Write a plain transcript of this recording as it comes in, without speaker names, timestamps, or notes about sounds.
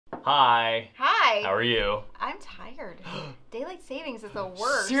Hi. Hi. How are you? I'm tired. Daylight savings is the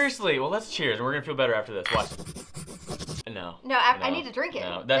worst. Seriously? Well, let's cheers. We're going to feel better after this. Watch. No. No, I need to drink it.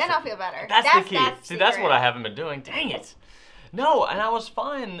 No, then I'll feel better. That's the key. See, that's what I haven't been doing. Dang it. No, and I was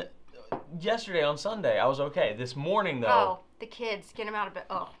fine yesterday on Sunday. I was okay. This morning, though. Oh, the kids. Get them out of bed.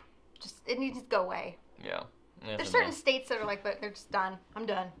 Oh, it needs to go away. Yeah. There's certain states that are like, but they're just done. I'm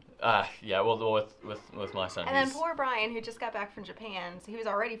done. Yeah, well, with my son. And then poor Brian, who just got back from Japan, so he was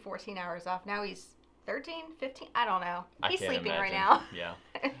already 14 hours off. Now he's 13, 15, I don't know. He's sleeping right now. Yeah.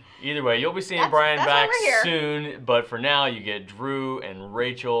 Either way, you'll be seeing Brian back soon, but for now, you get Drew and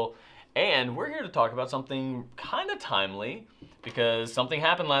Rachel, and we're here to talk about something kind of timely, because something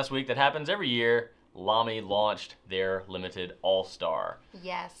happened last week that happens every year. LAMY launched their limited All-Star.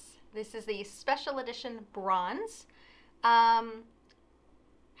 Yes. This is the special edition bronze.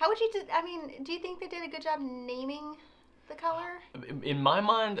 How would you do you think they did a good job naming the color? In my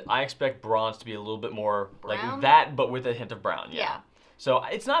mind, I expect bronze to be a little bit more brown? like that, but with a hint of brown. Yeah. So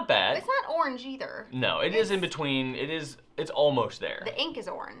it's not bad. It's not orange either. No, it's in between. It's almost there. The ink is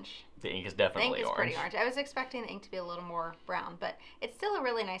orange. The ink is definitely orange. The ink is pretty orange. I was expecting the ink to be a little more brown, but it's still a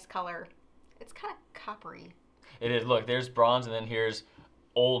really nice color. It's kind of coppery. It is. Look, there's bronze, and then here's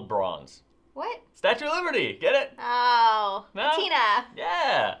old bronze. What? Statue of Liberty. Get it? Oh, no? Patina.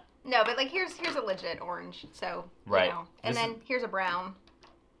 Yeah. No, but like here's a legit orange. So right. You know. And then here's a brown.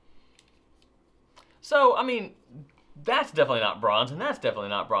 So I mean, that's definitely not bronze, and that's definitely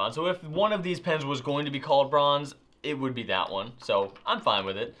not bronze. So if one of these pens was going to be called bronze, it would be that one. So I'm fine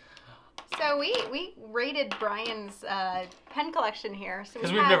with it. So we rated Brian's pen collection here.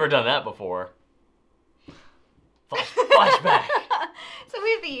 Because we've never done that before. Flashback. So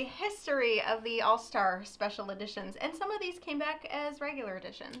we have the history of the All-Star special editions, and some of these came back as regular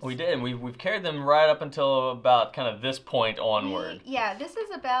editions. We did, and we've carried them right up until about kind of this point onward. Yeah, this is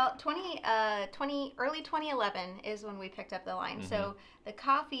about early 2011 is when we picked up the line. Mm-hmm. So the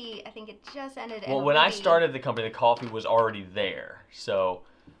coffee, I think it just ended. Well, when I started the company, the coffee was already there, so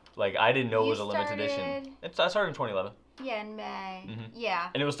like I didn't know it was a limited edition. I started in 2011. Yeah, in May. Mm-hmm. Yeah.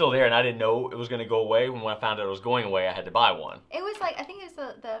 And it was still there, and I didn't know it was going to go away. When I found out it was going away, I had to buy one. It was like, I think it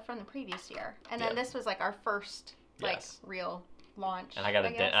was the from the previous year, and then this was like our first real launch. And I got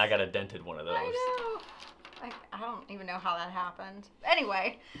a dented one of those. I know. I don't even know how that happened.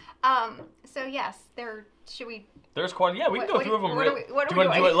 Anyway, so yes, There's quite. Yeah, we can go through them. What are we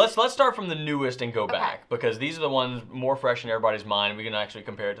doing? Let's start from the newest and go back, because these are the ones more fresh in everybody's mind. We can actually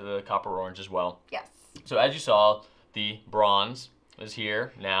compare it to the copper orange as well. Yes. So as you saw, the bronze is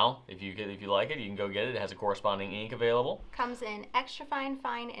here now. If you like it, you can go get it. It has a corresponding ink available. Comes in extra fine,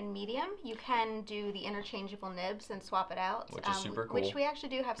 fine, and medium. You can do the interchangeable nibs and swap it out, which is super cool. Which we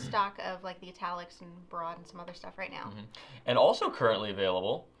actually do have stock of, like the italics and broad and some other stuff right now. Mm-hmm. And also currently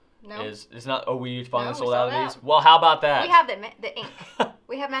available. No. Is not. Oh, we finally sold out of these. Well, how about that? We have the ink.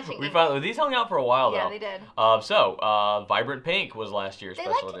 We have matching ink. These hung out for a while though. Yeah, they did. Vibrant Pink was last year's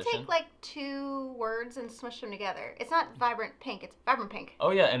special edition. They like to take like two words and smush them together. It's not Vibrant Pink. It's Vibrant Pink. Oh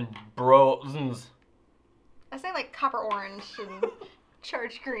yeah, and bronze. I say like copper orange and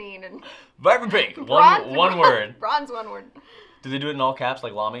charged green and Vibrant Pink. One word. Bronze, one word. Do they do it in all caps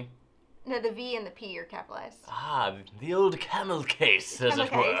like LAMY? No, the V and the P are capitalized. Ah, the old camel case, as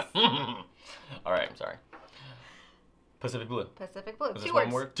it were. All right, I'm sorry. Pacific Blue. Pacific Blue. Was this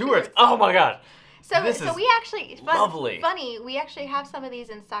one word? Two words. Oh my God. So we actually lovely. Funny, we actually have some of these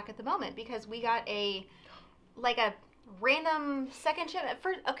in stock at the moment because we got a random second shipment.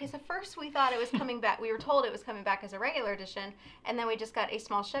 First we thought it was coming back. We were told it was coming back as a regular edition, and then we just got a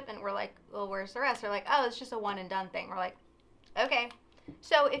small shipment. We're like, well, where's the rest? They're like, oh, it's just a one and done thing. We're like, okay.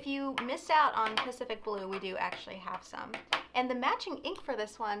 So if you missed out on Pacific Blue, we do actually have some. And the matching ink for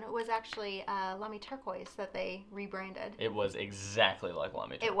this one was actually LAMY Turquoise that they rebranded. It was exactly like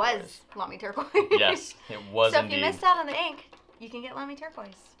LAMY Turquoise. It was LAMY Turquoise. Yes, it was indeed. So if you missed out on the ink, you can get LAMY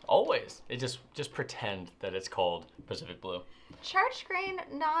Turquoise. Always. It just pretend that it's called Pacific Blue. Charged green,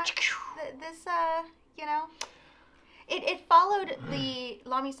 not this, you know. It followed the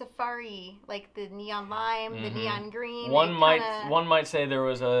LAMY Safari, like the neon lime, the neon green. One might say there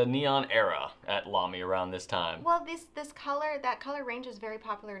was a neon era at LAMY around this time. Well, that color range is very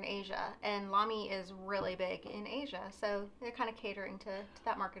popular in Asia, and LAMY is really big in Asia, so they're kind of catering to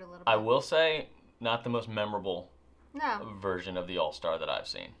that market a little bit. I will say, not the most memorable No. version of the All-Star that I've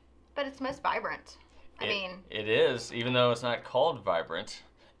seen. But it's most vibrant. It is, even though it's not called vibrant.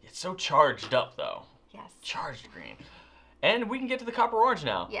 It's so charged up, though. Yes. Charged green. And we can get to the copper orange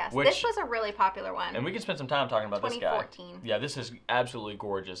now. Yes, this was a really popular one. And we can spend some time talking about this guy. 2014. Yeah, this is absolutely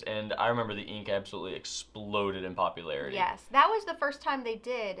gorgeous. And I remember the ink absolutely exploded in popularity. Yes, that was the first time they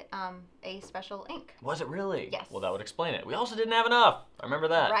did a special ink. Was it really? Yes. Well, that would explain it. We also didn't have enough. I remember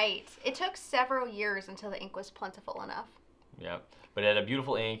that. Right. It took several years until the ink was plentiful enough. Yeah. But it had a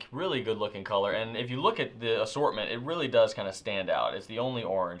beautiful ink, really good looking color. And if you look at the assortment, it really does kind of stand out. It's the only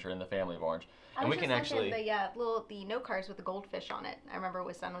orange, or in the family of orange. And we can actually the note cards with the goldfish on it. I remember it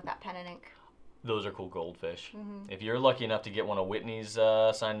was done with that pen and ink. Those are cool goldfish. Mm-hmm. If you're lucky enough to get one of Whitney's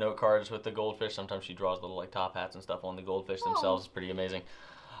signed note cards with the goldfish, sometimes she draws little like top hats and stuff on the goldfish themselves. It's pretty amazing.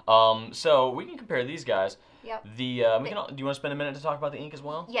 So we can compare these guys. Yep. Do you want to spend a minute to talk about the ink as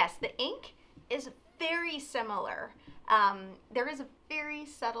well? Yes, the ink is very similar. There is a very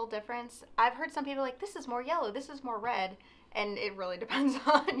subtle difference. I've heard some people like, this is more yellow, this is more red. And it really depends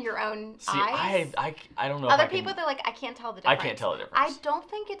on your own eyes. I don't know. Other people, they're like, I can't tell the difference. I can't tell the difference. I don't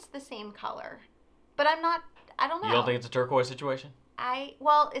think it's the same color. But I don't know. You don't think it's a turquoise situation?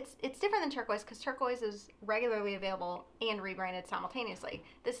 Well, it's different than turquoise because turquoise is regularly available and rebranded simultaneously.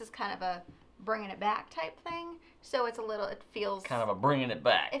 This is kind of a bringing it back type thing. So it feels... Kind of a bringing it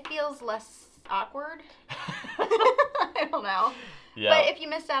back. It feels less awkward. I don't know. Yeah. But if you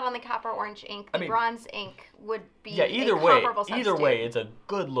missed out on the copper orange ink, the bronze ink would be comparable substitute. Either way, it's a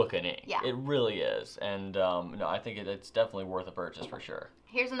good looking ink. Yeah. It really is. And no, I think it's definitely worth a purchase for sure.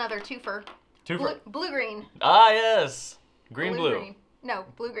 Here's another twofer. Blue-green. Ah, yes. Green-blue. Green. No,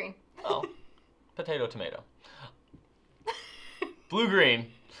 blue-green. Oh. Potato, tomato. Blue-green.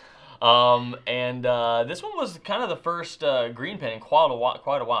 And this one was kind of the first green pen in quite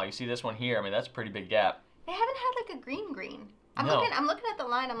a while. You see this one here. I mean, that's a pretty big gap. They haven't had like a green. I'm looking at the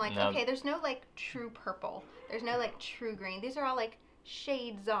line. I'm like, okay, there's no like true purple. There's no like true green. These are all like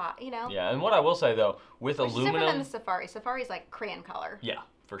shades off, you know? Yeah, and what I will say though, with aluminum... It's different than the Safari. Safari's like crayon color. Yeah,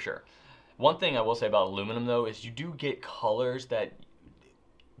 for sure. One thing I will say about aluminum though is you do get colors that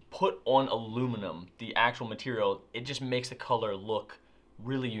put on aluminum, the actual material, it just makes the color look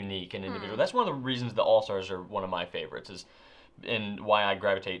really unique and individual. That's one of the reasons the All-Stars are one of my favorites, and why I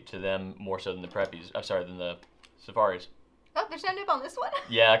gravitate to them more so than the Preppies. I'm sorry, than the Safaris. Oh, there's no nib on this one?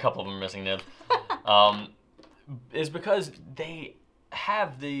 Yeah, a couple of them are missing nib. Is because they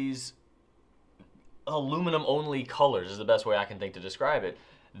have these aluminum-only colors, is the best way I can think to describe it,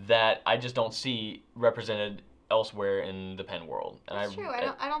 that I just don't see represented elsewhere in the pen world. And That's true.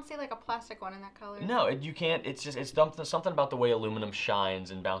 I don't see like a plastic one in that color. No, you can't. It's something about the way aluminum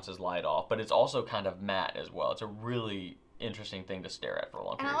shines and bounces light off, but it's also kind of matte as well. It's a really interesting thing to stare at for a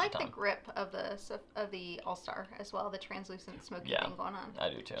long period of time. And I like the grip of the All-Star as well, the translucent smoky thing going on. I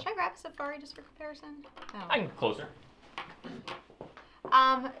do too. Should I grab a Safari just for comparison? Oh. I can get closer.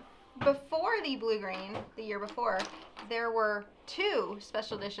 Before the blue-green, the year before, there were 2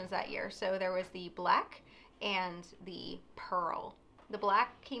 special editions that year. So there was the black and the pearl. The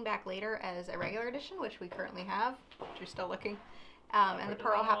black came back later as a regular edition, which we currently have, which we're still looking. And the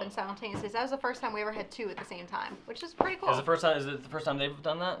pearl happened simultaneously. So that was the first time we ever had 2 at the same time, which is pretty cool. Is it the first time they've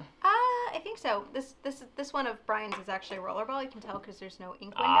done that? I think so. This one of Brian's is actually a rollerball. You can tell because there's no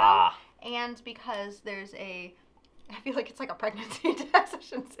ink window, and because there's I feel like it's like a pregnancy test. I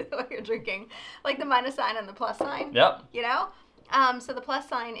shouldn't say the way you're drinking. Like the minus sign and the plus sign. Yep. You know? So the plus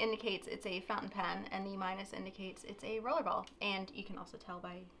sign indicates it's a fountain pen, and the minus indicates it's a rollerball. And you can also tell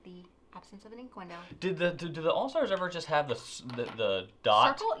by the absence of an ink window. Do the All-Stars ever just have the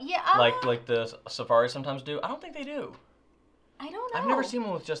dot? Circle? Yeah. Like the Safari sometimes do? I don't think they do. I don't know. I've never seen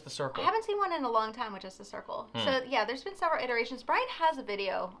one with just the circle. I haven't seen one in a long time with just the circle. So yeah, there's been several iterations. Brian has a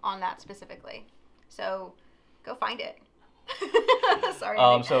video on that specifically. So go find it.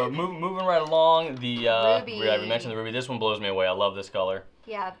 Sorry. So moving right along, the ruby. Yeah, we mentioned the ruby. This one blows me away. I love this color.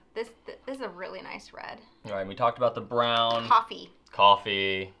 Yeah, this is a really nice red. All right, we talked about the brown. Coffee.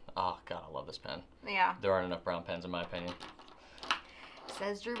 Oh God, I love this pen. Yeah. There aren't enough brown pens in my opinion.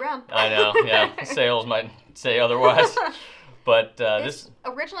 Says Drew Brown. I know. Yeah, sales might say otherwise. But this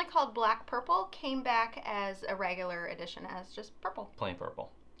originally called Black Purple came back as a regular edition as just purple. Plain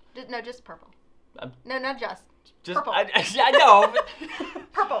purple. No, just purple. No, not just purple. I know.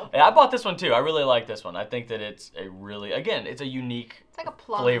 Purple. Yeah, I bought this one too. I really like this one. I think that it's it's a unique like a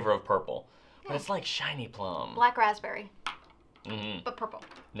plum flavor of purple. Yeah. But it's like shiny plum. Black raspberry. Mm-hmm. But purple.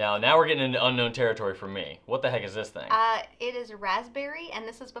 Now we're getting into unknown territory for me. What the heck is this thing? It is raspberry, and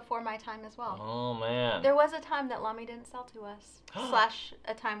this is before my time as well. Oh, man. There was a time that LAMY didn't sell to us. /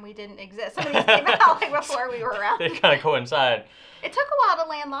 a time we didn't exist. Some of these came out like before we were around. They kind of coincide. It took a while to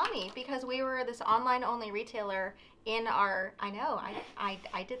land LAMY because we were this online-only retailer in our... I know,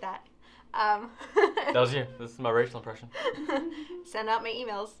 I did that. That was you. This is my Rachel impression. Send out my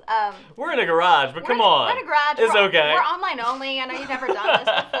emails. We're in a garage, but come on. We're in a garage. It's okay. We're online only. I know you've never done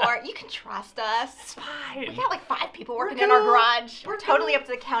this before. You can trust us. It's fine. We got like 5 people working in our garage. We're totally up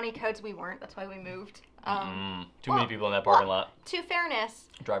to the county codes. We weren't. That's why we moved. Too many people in that parking lot. To fairness,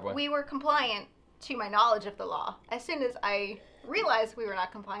 Driveway. we were compliant to my knowledge of the law. As soon as I realized we were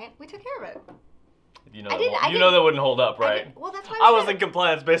not compliant, we took care of it. You know that wouldn't hold up, right? Well, that's why I was in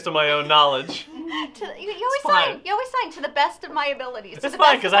compliance based on my own knowledge. You always sign to the best of my abilities. It's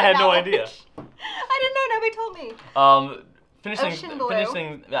fine because I had no idea. I didn't know. Nobody told me.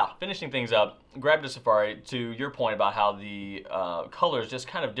 Finishing things up. Grabbed a Safari. To your point about how the color is just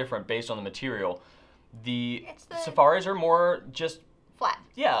kind of different based on the material. The Safaris are more just flat.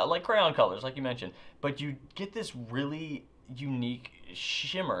 Yeah, like crayon colors, like you mentioned. But you get this really unique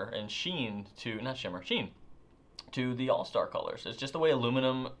shimmer and sheen to the All-Star colors. It's just the way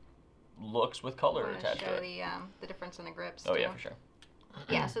aluminum looks with color attached to it. Show the difference in the grips. Oh, yeah, for sure.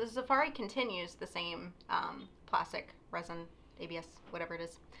 Yeah, so the Safari continues the same plastic, resin, ABS, whatever it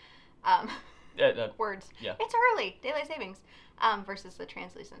is. Words. Yeah. It's early, daylight savings, versus the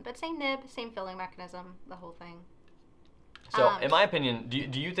translucent. But same nib, same filling mechanism, the whole thing. So, in my opinion,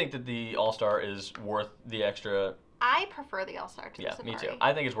 do you think that the All-Star is worth the extra? I prefer the All-Star to the Safari. Yeah, me too.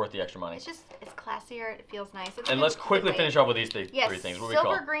 I think it's worth the extra money. It's classier. It feels nice. And let's quickly finish off with these three things. What do we call?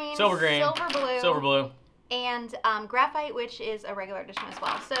 Silver green, silver blue, and graphite, which is a regular edition as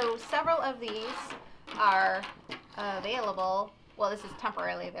well. So several of these are available. Well, this is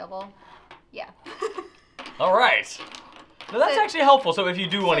temporarily available. Yeah. All right. Now that's actually helpful. So if you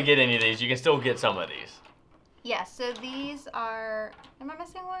do want to get any of these, you can still get some of these. Yeah. So these are. Am I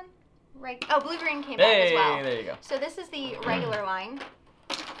missing one? Right. Oh, blue green came back as well. There you go. So this is the regular line.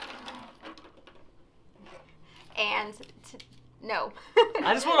 And no.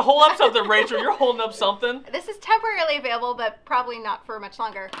 I just want to hold up something, Rachel. You're holding up something. This is temporarily available, but probably not for much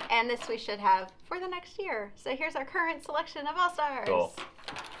longer. And this we should have for the next year. So here's our current selection of All-Stars. Cool.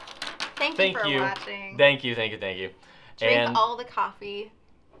 Thank you for watching. Thank you. Drink all the coffee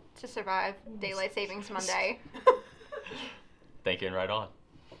to survive Daylight Savings Monday. Thank you, and right on.